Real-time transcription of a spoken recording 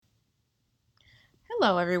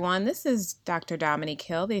Hello, everyone. This is Dr. Dominique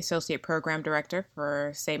Hill, the Associate Program Director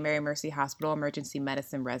for St. Mary Mercy Hospital Emergency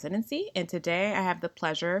Medicine Residency. And today I have the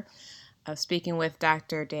pleasure of speaking with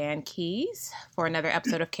Dr. Dan Keys for another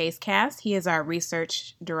episode of CaseCast. He is our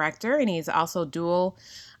Research Director, and he's also dual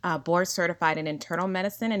board certified in internal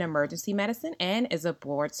medicine and emergency medicine, and is a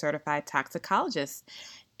board certified toxicologist.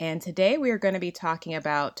 And today we are going to be talking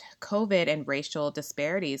about COVID and racial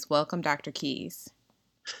disparities. Welcome, Dr. Keys.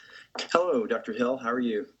 Hello, Dr. Hill. How are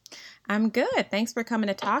you? I'm good. Thanks for coming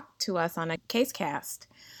to talk to us on a CaseCast.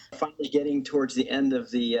 Finally getting towards the end of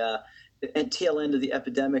the tail end of the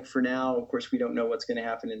epidemic for now. Of course, we don't know what's going to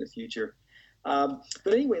happen in the future. But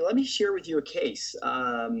anyway, let me share with you a case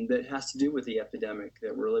that has to do with the epidemic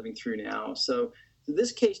that we're living through now. So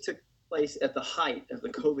this case took place at the height of the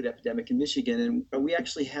COVID epidemic in Michigan, and we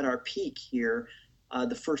actually had our peak here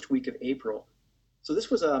the first week of April. So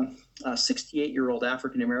this was a 68-year-old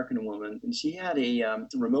African-American woman, and she had a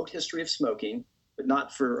remote history of smoking, but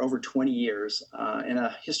not for over 20 years, and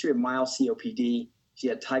a history of mild COPD. She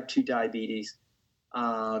had type 2 diabetes,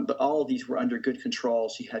 but all of these were under good control.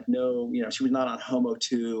 She had she was not on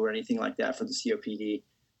HOMO2 or anything like that for the COPD.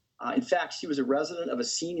 In fact, she was a resident of a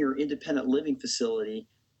senior independent living facility,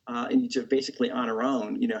 and basically on her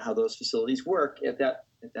own, how those facilities work at that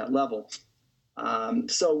level.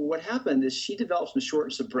 So what happened is she developed some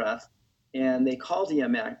shortness of breath, and they called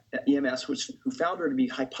EMS, who found her to be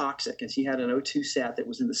hypoxic, and she had an O2 sat that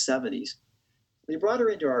was in the 70s. They brought her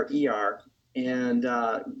into our ER, and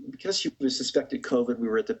because she was suspected COVID, we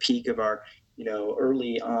were at the peak of our,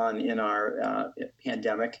 early on in our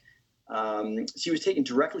pandemic. She was taken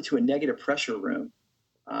directly to a negative pressure room.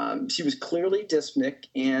 She was clearly dyspneic,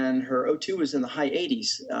 and her O2 was in the high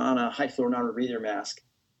 80s on a high flow non-rebreather mask.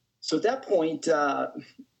 So at that point,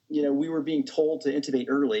 we were being told to intubate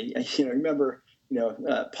early. Remember,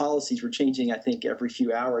 policies were changing, I think, every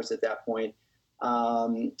few hours at that point.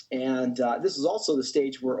 This is also the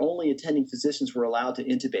stage where only attending physicians were allowed to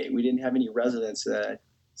intubate. We didn't have any residents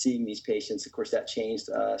seeing these patients. Of course, that changed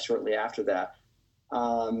shortly after that.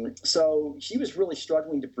 So she was really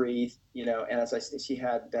struggling to breathe, and as I said, she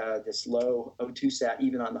had this low O2 sat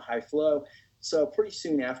even on the high flow. So pretty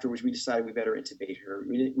soon afterwards, we decided we better intubate her.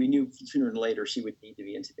 We knew sooner than later she would need to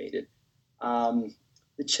be intubated.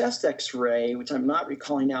 The chest X-ray, which I'm not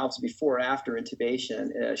recalling now, it's before or after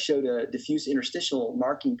intubation, showed a diffuse interstitial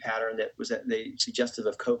marking pattern that was suggestive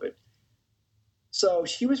of COVID. So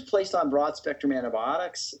she was placed on broad-spectrum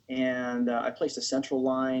antibiotics, and I placed a central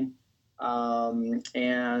line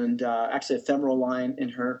and actually a femoral line in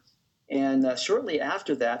her. And shortly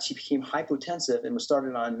after that, she became hypotensive and was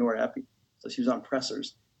started on norepi. So she was on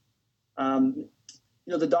pressors.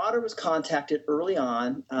 The daughter was contacted early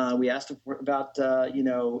on. We asked her about,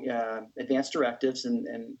 advanced directives,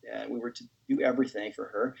 and we were to do everything for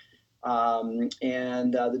her.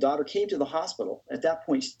 The daughter came to the hospital. At that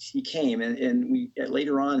point, she came, and we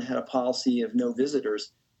later on had a policy of no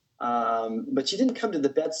visitors. But she didn't come to the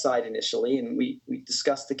bedside initially, and we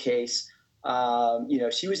discussed the case.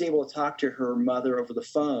 She was able to talk to her mother over the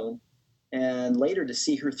phone, and later to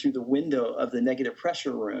see her through the window of the negative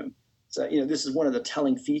pressure room. So, this is one of the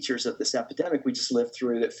telling features of this epidemic we just lived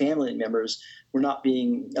through, that family members were not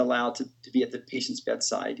being allowed to be at the patient's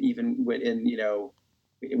bedside, even when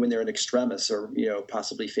they're in extremis or,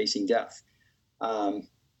 possibly facing death.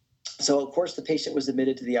 So, of course, the patient was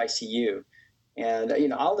admitted to the ICU. And,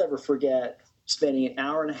 I'll never forget spending an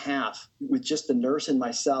hour and a half with just the nurse and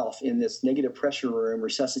myself in this negative pressure room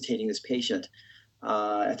resuscitating this patient.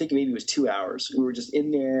 I think maybe it was 2 hours. We were just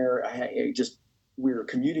in there. We were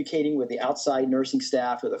communicating with the outside nursing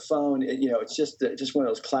staff with a phone. It's just one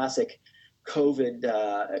of those classic COVID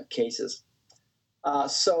cases.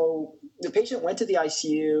 So the patient went to the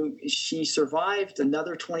ICU. She survived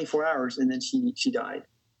another 24 hours, and then she died.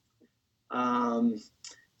 I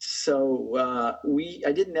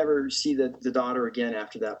didn't ever see the daughter again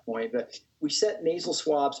after that point. But we set nasal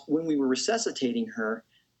swabs when we were resuscitating her.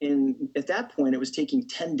 And at that point, it was taking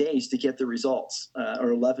 10 days to get the results, or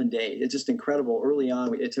 11 days. It's just incredible. Early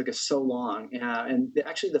on, it took us so long. And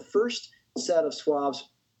actually, the first set of swabs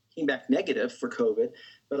came back negative for COVID,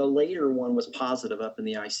 but a later one was positive up in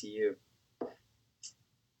the ICU.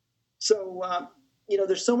 So,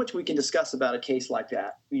 there's so much we can discuss about a case like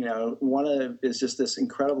that. One is just this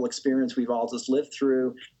incredible experience we've all just lived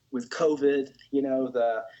through with COVID,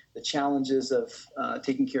 the challenges of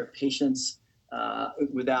taking care of patients,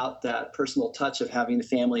 without that personal touch of having the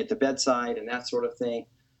family at the bedside and that sort of thing.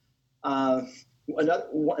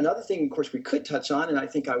 Another thing, of course, we could touch on, and I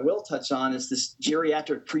think I will touch on, is this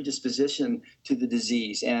geriatric predisposition to the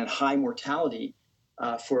disease and high mortality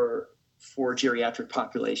for for geriatric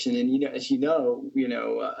population. And as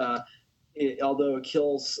although it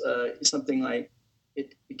kills something like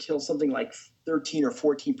it kills something like 13 or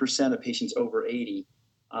 14% of patients over 80,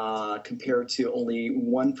 compared to only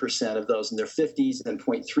 1% of those in their 50s and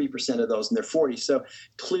 0.3% of those in their 40s. So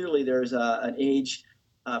clearly, there's an age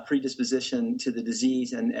predisposition to the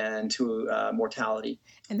disease and to mortality.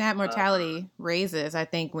 And that mortality raises, I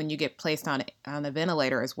think, when you get placed on a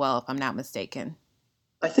ventilator as well, if I'm not mistaken.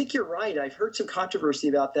 I think you're right. I've heard some controversy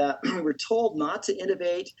about that. We were told not to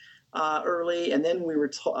intubate early, and then we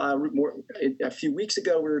were a few weeks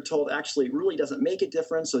ago we were told actually it really doesn't make a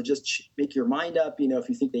difference. So just make your mind up. If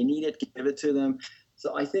you think they need it, give it to them.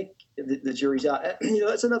 So I think the jury's out.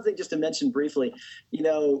 That's another thing just to mention briefly.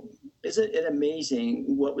 Isn't it amazing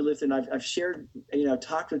what we live through? And I've shared,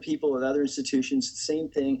 talked with people at other institutions, same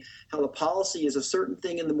thing, how the policy is a certain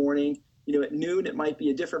thing in the morning. At noon, it might be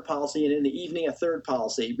a different policy, and in the evening, a third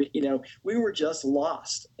policy. But, we were just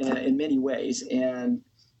lost in many ways. And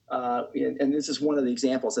this is one of the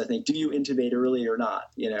examples, I think. Do you intubate early or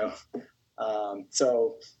not?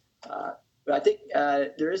 But I think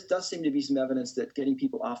does seem to be some evidence that getting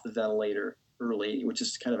people off the ventilator early, which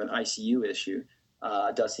is kind of an ICU issue,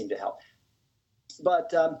 does seem to help.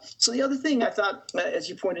 But so the other thing I thought, as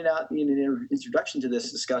you pointed out in an introduction to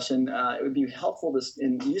this discussion, it would be helpful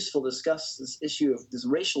and useful to discuss this issue of these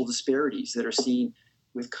racial disparities that are seen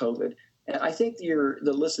with COVID. And I think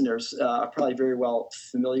the listeners are probably very well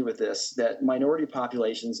familiar with this, that minority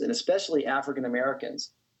populations, and especially African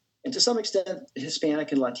Americans, and to some extent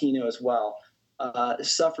Hispanic and Latino as well,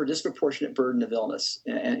 suffer disproportionate burden of illness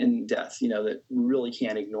and death, that we really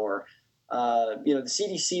can't ignore. The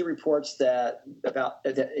CDC reports that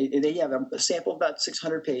they have a sample of about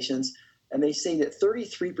 600 patients, and they say that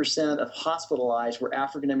 33% of hospitalized were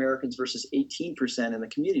African Americans versus 18% in the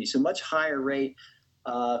community. So much higher rate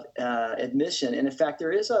of admission. And in fact,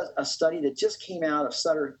 there is a study that just came out of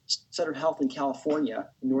Sutter Health in California,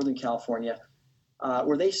 Northern California,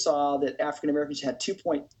 where they saw that African Americans had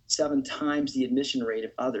 2.7 times the admission rate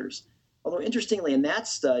of others. Although interestingly, in that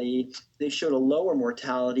study, they showed a lower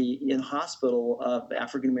mortality in hospital of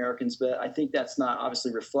African Americans, but I think that's not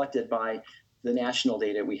obviously reflected by the national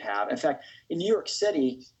data we have. In fact, in New York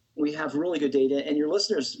City, we have really good data, and your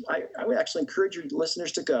listeners, I would actually encourage your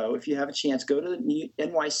listeners to go, if you have a chance, go to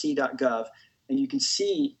nyc.gov, and you can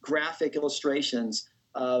see graphic illustrations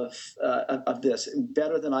of this,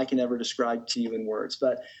 better than I can ever describe to you in words.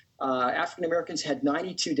 But African Americans had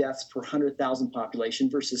 92 deaths per 100,000 population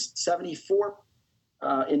versus 74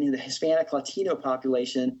 in the Hispanic Latino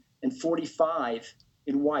population and 45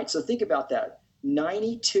 in whites. So think about that.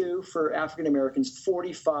 92 for African Americans,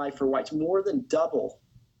 45 for whites, more than double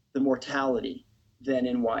the mortality than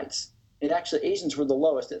in whites. And actually Asians were the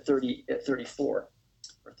lowest at 34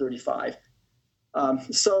 or 35.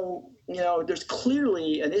 So, there's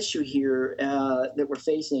clearly an issue here that we're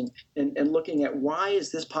facing and looking at why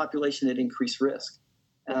is this population at increased risk.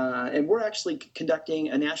 And we're actually conducting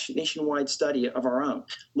a nationwide study of our own,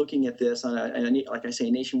 looking at this on like I say,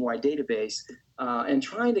 a nationwide database and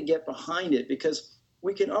trying to get behind it, because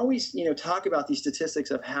we can always, talk about these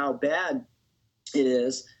statistics of how bad it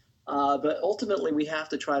is, but ultimately we have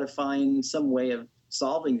to try to find some way of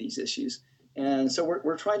solving these issues. And so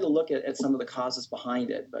we're trying to look at some of the causes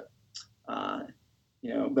behind it, but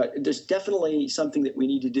there's definitely something that we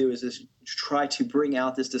need to do is try to bring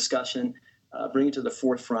out this discussion, bring it to the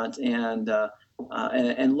forefront, and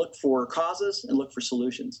look for causes and look for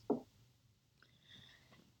solutions.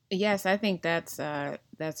 Yes, I think that's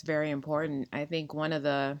very important. I think one of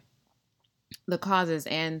the causes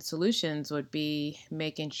and solutions would be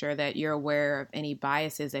making sure that you're aware of any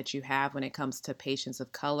biases that you have when it comes to patients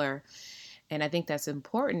of color. And I think that's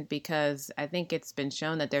important because I think it's been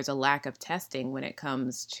shown that there's a lack of testing when it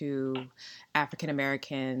comes to African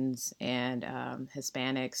Americans and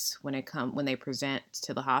Hispanics when they present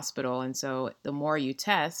to the hospital. And so the more you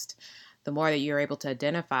test, the more that you're able to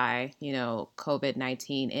identify,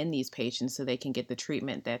 COVID-19 in these patients so they can get the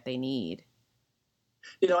treatment that they need.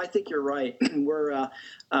 I think you're right. We're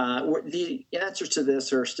the answers to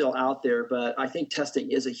this are still out there, but I think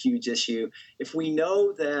testing is a huge issue. If we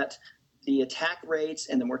know that the attack rates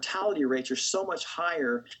and the mortality rates are so much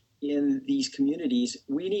higher in these communities,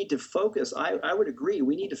 we need to focus. I would agree.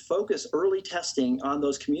 We need to focus early testing on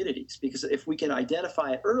those communities, because if we can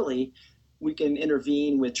identify it early, we can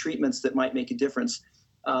intervene with treatments that might make a difference.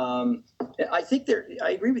 I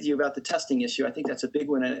agree with you about the testing issue. I think that's a big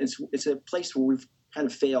one. And it's a place where we've kind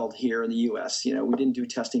of failed here in the U.S. We didn't do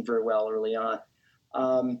testing very well early on.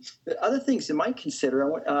 The other things you might consider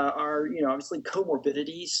are, obviously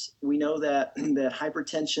comorbidities. We know that that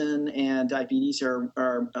hypertension and diabetes are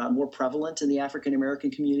more prevalent in the African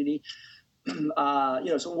American community.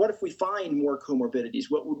 So what if we find more comorbidities?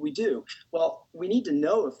 What would we do? Well, we need to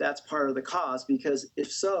know if that's part of the cause, because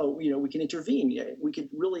if so, we can intervene. We could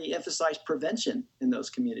really emphasize prevention in those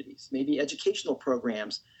communities, maybe educational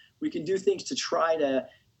programs. We can do things to try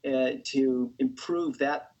to improve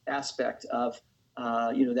that aspect of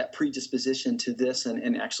that predisposition to this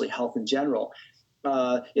and actually health in general.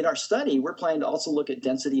 In our study, we're planning to also look at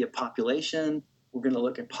density of population. We're going to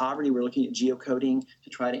look at poverty. We're looking at geocoding to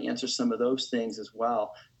try to answer some of those things as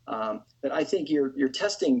well. But I think your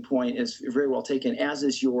testing point is very well taken, as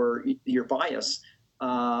is your bias.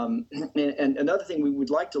 And another thing we would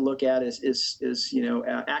like to look at is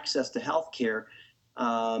access to healthcare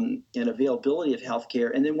and availability of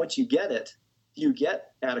healthcare. And then once you get it, you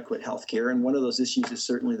get adequate healthcare. And one of those issues is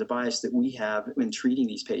certainly the bias that we have in treating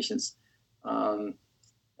these patients.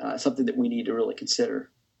 Something that we need to really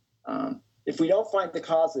consider. If we don't find the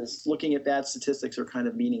causes, looking at bad statistics are kind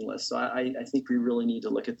of meaningless. So I think we really need to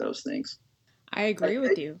look at those things. I agree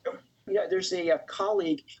with you. There's a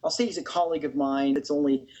colleague, I'll say he's a colleague of mine. It's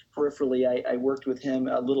only peripherally. I worked with him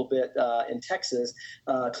a little bit in Texas.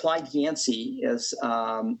 Clyde Yancey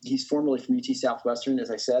he's formerly from UT Southwestern, as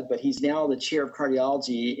I said, but he's now the chair of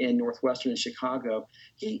cardiology in Northwestern in Chicago.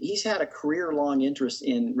 He's had a career-long interest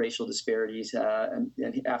in racial disparities and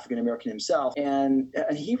African American himself. And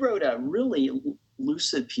he wrote a really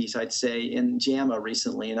lucid piece, I'd say, in JAMA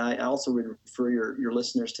recently. And I also would refer your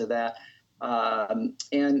listeners to that.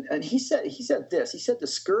 And he said this. He said the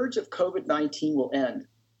scourge of COVID-19 will end,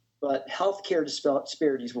 but healthcare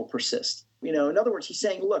disparities will persist. In other words, he's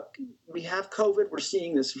saying, look, we have COVID. We're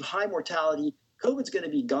seeing this high mortality. COVID's going to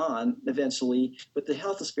be gone eventually, but the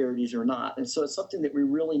health disparities are not. And so it's something that we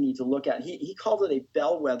really need to look at. He called it a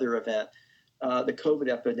bellwether event, the COVID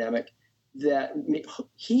epidemic, that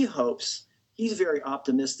he hopes, he's very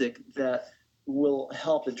optimistic, that will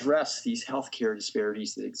help address these healthcare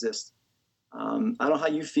disparities that exist. I don't know how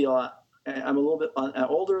you feel. I'm a little bit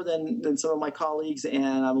older than some of my colleagues,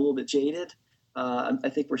 and I'm a little bit jaded. I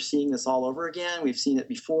think we're seeing this all over again. We've seen it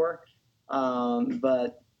before,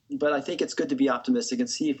 but I think it's good to be optimistic and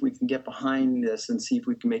see if we can get behind this and see if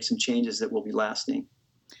we can make some changes that will be lasting.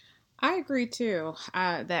 I agree too,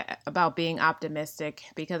 that about being optimistic,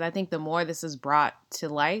 because I think the more this is brought to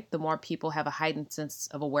light, the more people have a heightened sense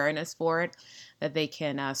of awareness for it, that they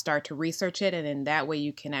can start to research it, and in that way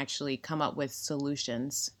you can actually come up with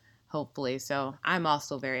solutions, hopefully. So I'm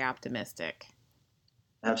also very optimistic.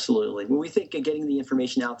 Absolutely. Well, we think getting the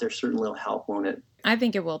information out there certainly will help, won't it? I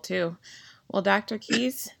think it will too. Well, Dr.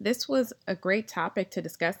 Keys, this was a great topic to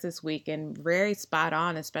discuss this week and very spot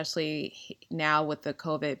on, especially now with the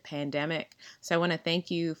COVID pandemic. So I want to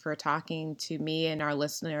thank you for talking to me and our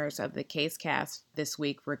listeners of the CaseCast this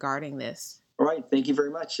week regarding this. All right. Thank you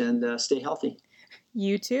very much, and stay healthy.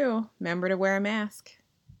 You too. Remember to wear a mask.